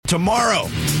tomorrow,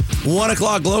 1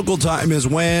 o'clock local time, is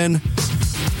when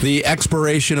the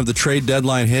expiration of the trade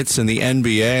deadline hits in the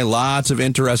NBA. Lots of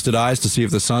interested eyes to see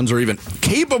if the Suns are even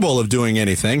capable of doing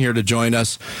anything. Here to join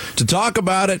us to talk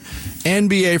about it,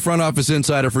 NBA front office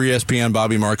insider for ESPN,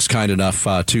 Bobby Marks, kind enough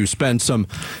to spend some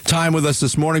time with us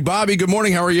this morning. Bobby, good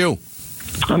morning. How are you?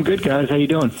 I'm good, guys. How you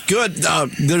doing? Good.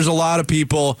 There's a lot of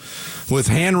people with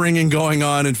hand-wringing going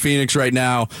on in Phoenix right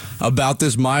now about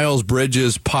this Miles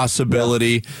Bridges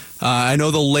possibility. I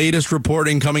know the latest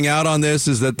reporting coming out on this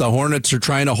is that the Hornets are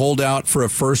trying to hold out for a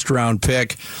first-round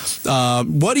pick. How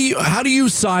do you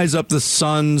size up the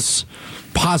Suns'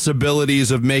 possibilities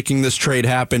of making this trade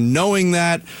happen, knowing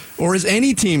that, or is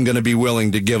any team going to be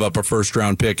willing to give up a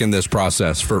first-round pick in this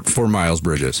process for Miles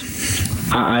Bridges?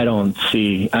 I don't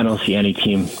see any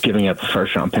team giving up a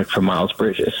first-round pick for Miles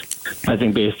Bridges. I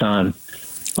think based on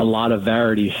a lot of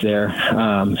verities there,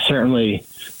 certainly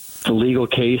the legal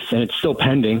case, and it's still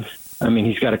pending. I mean,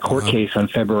 he's got a court case on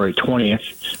February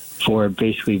 20th for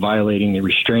basically violating the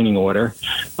restraining order.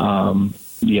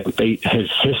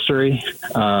 His history,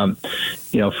 from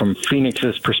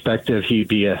Phoenix's perspective, he'd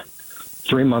be a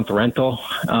 3-month rental.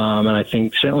 And I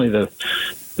think certainly the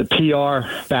PR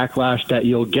backlash that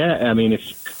you'll get, I mean,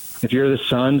 if you're the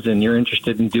Suns and you're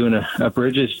interested in doing a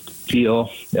Bridges deal,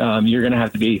 you're going to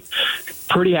have to be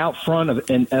pretty out front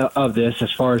of this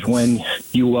as far as when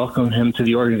you welcome him to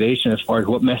the organization, as far as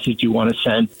what message you want to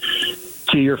send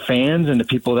to your fans and the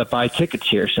people that buy tickets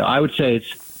here. So I would say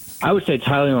it's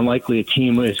highly unlikely a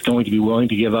team is going to be willing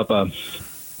to give up a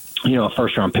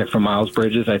first-round pick for Miles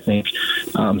Bridges. I think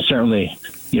certainly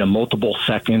multiple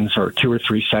seconds or 2 or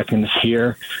 3 seconds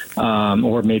here,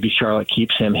 or maybe Charlotte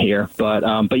keeps him here.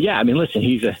 But yeah, I mean, listen,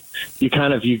 you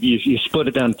split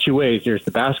it down 2 ways. There's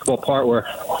the basketball part where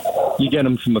you get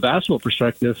him from a basketball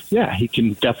perspective. Yeah, he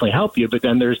can definitely help you. But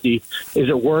then there's is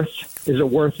it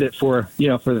worth it for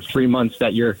the 3 months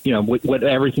that you're with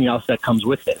everything else that comes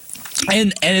with it.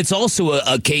 And it's also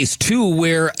a case, too,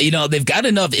 where, they've got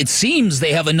enough, it seems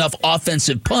they have enough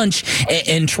offensive punch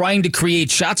and trying to create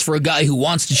shots for a guy who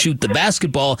wants to shoot the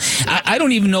basketball. I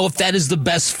don't even know if that is the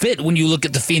best fit when you look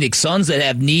at the Phoenix Suns that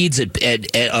have needs at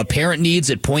apparent needs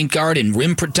at point guard and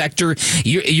rim protector.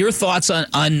 Your thoughts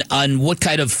on what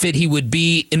kind of fit he would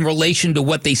be in relation to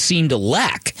what they seem to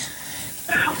lack?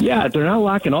 Yeah, they're not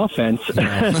lacking offense.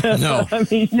 No.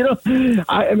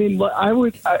 I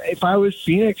would if I was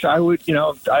Phoenix, I would,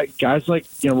 guys like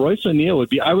Royce O'Neal would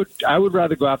be. I would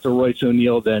rather go after Royce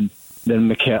O'Neal than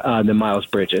Miles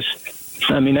Bridges.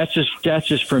 I mean, that's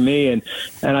just for me, and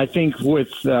I think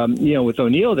with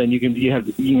O'Neal, then you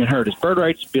can hurt his bird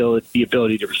rights, the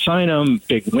ability to resign him,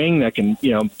 big wing that can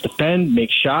defend,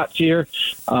 make shots here.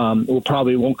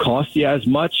 Won't cost you as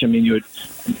much. I mean,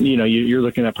 you're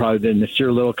looking at probably the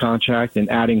Nasir Little contract and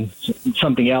adding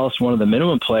something else, one of the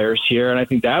minimum players here, and I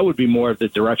think that would be more of the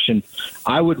direction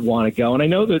I would want to go. And I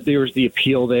know that there's the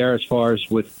appeal there as far as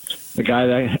with the guy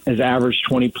that has averaged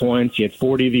 20 points. He had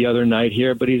 40 the other night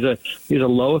here, but he's a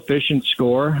low efficient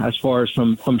scorer as far as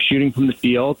from shooting from the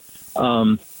field.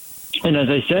 And as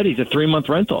I said, he's a 3-month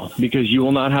rental because you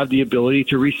will not have the ability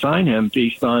to re-sign him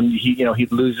based on he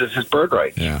loses his bird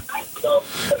rights. Yeah.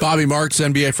 Bobby Marks,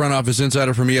 NBA front office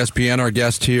insider from ESPN, our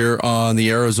guest here on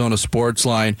the Arizona Sports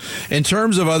Line. In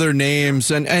terms of other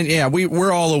names, and yeah,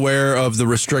 we're all aware of the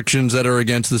restrictions that are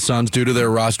against the Suns due to their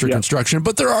roster construction,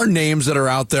 but there are names that are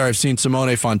out there. I've seen Simone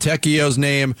Fontecchio's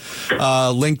name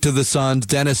linked to the Suns,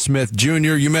 Dennis Smith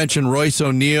Jr. You mentioned Royce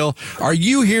O'Neal. Are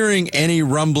you hearing any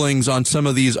rumblings on some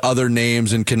of these other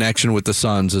names in connection with the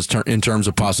Suns in terms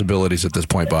of possibilities at this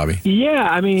point, Bobby? Yeah,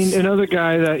 I mean, another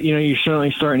guy that you're certainly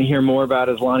starting to hear more about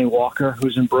is Lonnie Walker,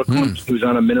 who's in Brooklyn, who's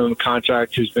on a minimum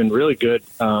contract, who's been really good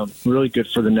for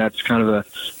the Nets. Kind of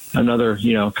another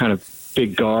kind of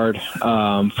big guard.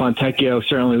 Fontecchio,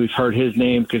 certainly we've heard his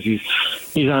name because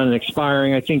he's on an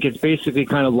expiring. I think it's basically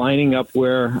kind of lining up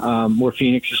where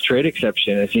Phoenix's trade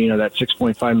exception is. That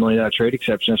 $6.5 million trade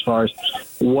exception as far as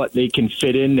what they can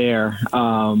fit in there,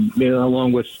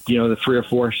 along with the 3 or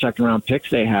 4 second-round picks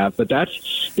they have. But that's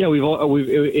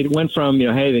it went from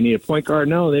hey, they need a point guard.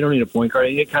 No, they don't need a point guard.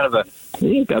 They need kind of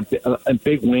a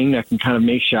big wing that can kind of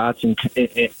make shots and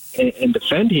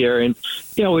defend here. And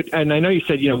and I know you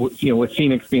said with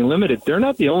Phoenix being limited, they're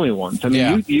not the only ones. I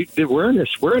mean, we're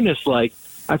in this like.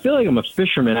 I feel like I'm a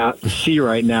fisherman out to sea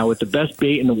right now with the best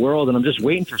bait in the world, and I'm just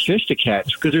waiting for fish to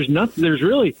catch because there's nothing. There's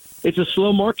really, it's a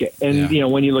slow market. And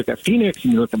when you look at Phoenix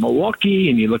and you look at Milwaukee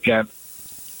and you look at,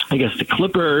 I guess, the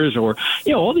Clippers or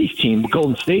all these teams,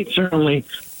 Golden State certainly.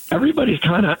 everybody's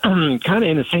kind of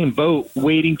in the same boat,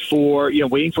 waiting for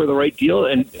the right deal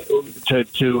and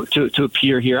to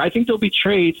appear here. I think there'll be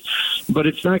trades, but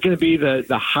it's not going to be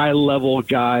the high level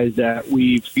guys that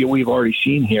we've already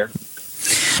seen here.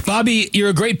 Bobby, you're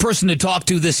a great person to talk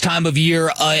to this time of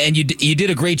year, and you did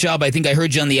a great job. I think I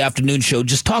heard you on the afternoon show.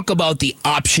 Just talk about the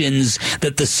options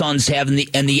that the Suns have and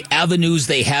the avenues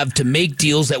they have to make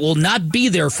deals that will not be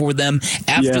there for them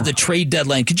after the trade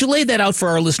deadline. Could you lay that out for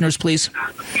our listeners, please?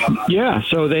 Yeah,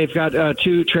 so they've got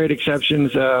 2 trade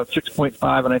exceptions,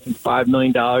 $6.5 and I think $5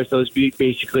 million. Those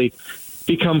basically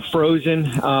become frozen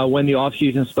when the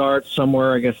offseason starts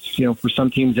somewhere, I guess, for some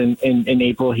teams in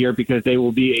April here, because they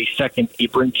will be a second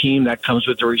apron team. That comes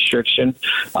with a restriction.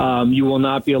 You will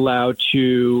not be allowed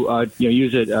to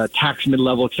use a tax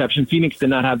mid-level exception. Phoenix did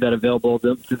not have that available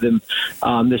to them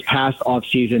this past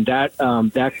offseason.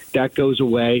 That goes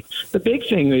away. The big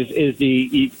thing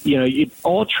is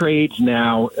all trades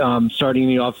now starting in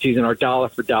the offseason are dollar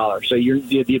for dollar. So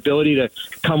the ability to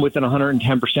come within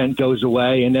 110% goes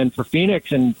away. And then for Phoenix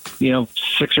and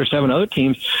 6 or 7 other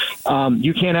teams,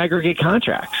 you can't aggregate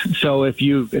contracts. So if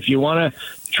you want to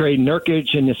trade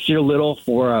Nurkic and Nasir Little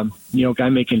for a guy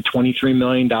making $23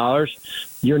 million,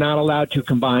 you're not allowed to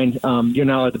combine. You're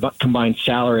not allowed to combine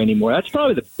salary anymore. That's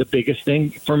probably the biggest thing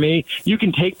for me. You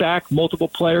can take back multiple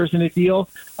players in a deal,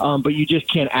 but you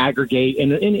just can't aggregate.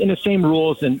 And in the same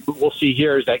rules, and we'll see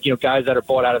here is that guys that are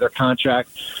bought out of their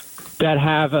contract that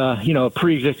have a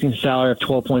pre-existing salary of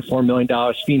 $12.4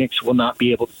 million, Phoenix will not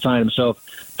be able to sign them. So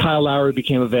if Kyle Lowry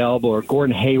became available, or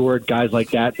Gordon Hayward, guys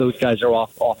like that, those guys are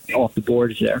off the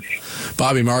boards there.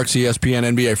 Bobby Marks, ESPN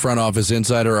NBA front office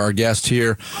insider, our guest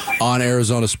here on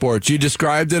Arizona Sports. You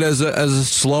described it as a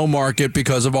slow market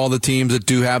because of all the teams that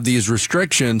do have these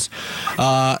restrictions.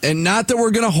 And not that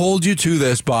we're going to hold you to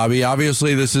this, Bobby.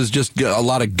 Obviously, this is just a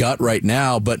lot of gut right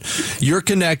now, but you're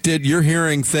connected. You're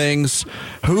hearing things.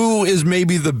 Who is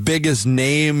maybe the biggest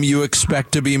name you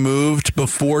expect to be moved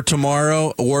before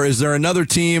tomorrow? Or is there another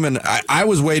team? And I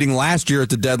was waiting last year at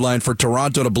the deadline for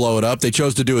Toronto to blow it up. They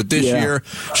chose to do it this year.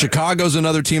 Chicago's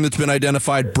another team that's been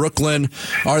identified. Brooklyn.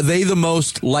 Are they the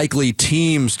most likely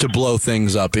teams to blow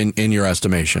things up in your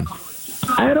estimation?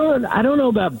 I don't know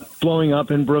about blowing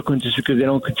up in Brooklyn just because they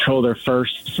don't control their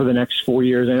first for the next 4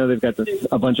 years. I know they've got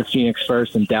a bunch of Phoenix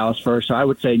first and Dallas first. So I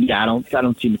would say, I don't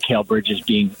see Mikal Bridges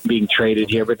being traded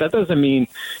here. But that doesn't mean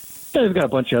they've got a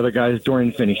bunch of other guys,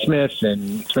 Dorian Finney-Smith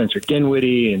and Spencer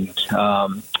Dinwiddie, and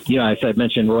as I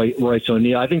mentioned, Royce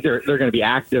O'Neal. I think they're going to be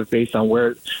active based on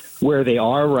where they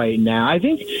are right now. I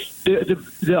think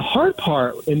the hard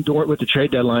part with the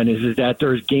trade deadline is that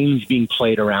there's games being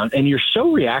played around, and you're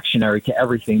so reactionary to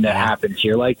everything that happens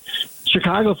here. Like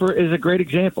Chicago is a great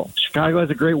example. Chicago has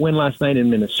a great win last night in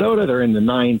Minnesota. They're in the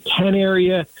 9-10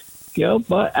 area.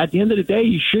 But at the end of the day,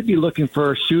 you should be looking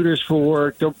for suitors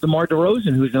for DeMar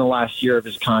DeRozan, who's in the last year of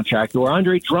his contract, or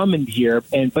Andre Drummond here.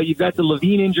 But you've got the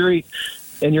Levine injury,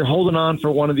 and you're holding on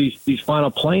for one of these final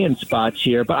play-in spots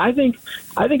here. But I think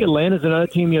Atlanta's another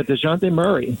team. DeJounte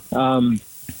Murray.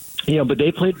 But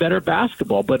they played better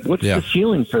basketball. But what's the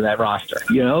ceiling for that roster?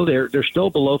 They're still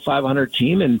below 500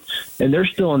 team, and they're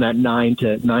still in that 9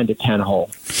 to 10 hole.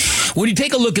 When you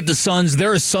take a look at the Suns,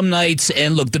 there are some nights,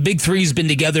 and look, the Big Three's been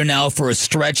together now for a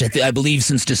stretch, I believe,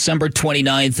 since December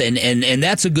 29th, and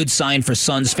that's a good sign for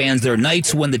Suns fans. There are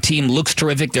nights when the team looks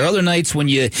terrific. There are other nights when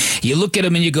you look at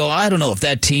them and you go, I don't know if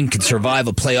that team can survive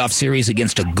a playoff series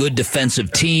against a good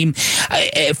defensive team.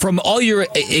 From all your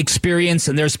experience,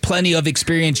 and there's plenty of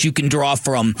experience you can draw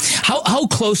from, how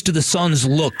close do the Suns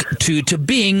look to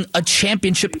being a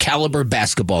championship-caliber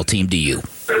basketball team to you?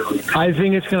 I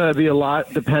think it's going to be a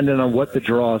lot dependent on what the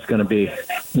draw is going to be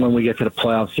when we get to the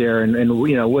playoffs here,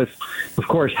 and with, of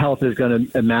course, health is going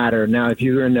to matter. Now, if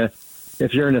you're in the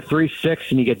 3-6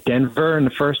 and you get Denver in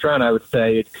the first round, I would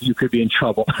say you could be in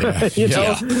trouble. But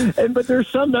there's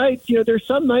some nights,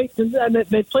 and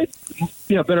they play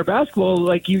better basketball.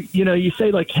 Like you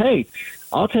say, like, hey,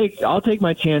 I'll take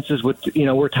my chances with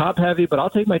we're top heavy, but I'll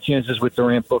take my chances with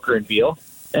Durant, Booker, and Beal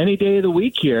any day of the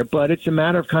week here. But it's a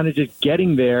matter of kind of just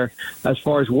getting there as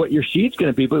far as what your seed's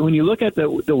going to be. But when you look at the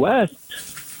West,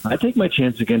 I take my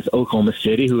chance against Oklahoma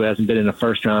City, who hasn't been in a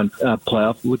first-round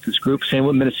playoff with this group. Same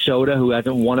with Minnesota, who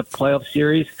hasn't won a playoff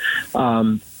series.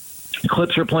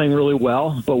 Clips are playing really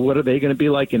well, but what are they going to be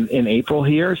like in April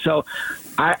here? So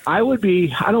I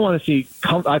don't want to see –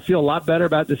 I feel a lot better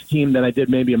about this team than I did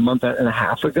maybe a month and a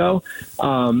half ago.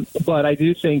 But I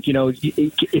do think,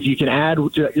 if you can add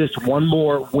just one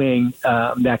more wing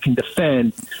that can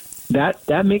defend,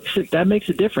 that makes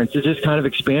a difference. It just kind of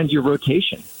expands your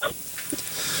rotation.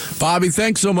 Bobby,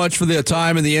 thanks so much for the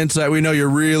time and the insight. We know you're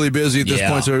really busy at this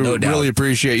point, so we really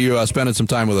appreciate you spending some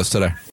time with us today.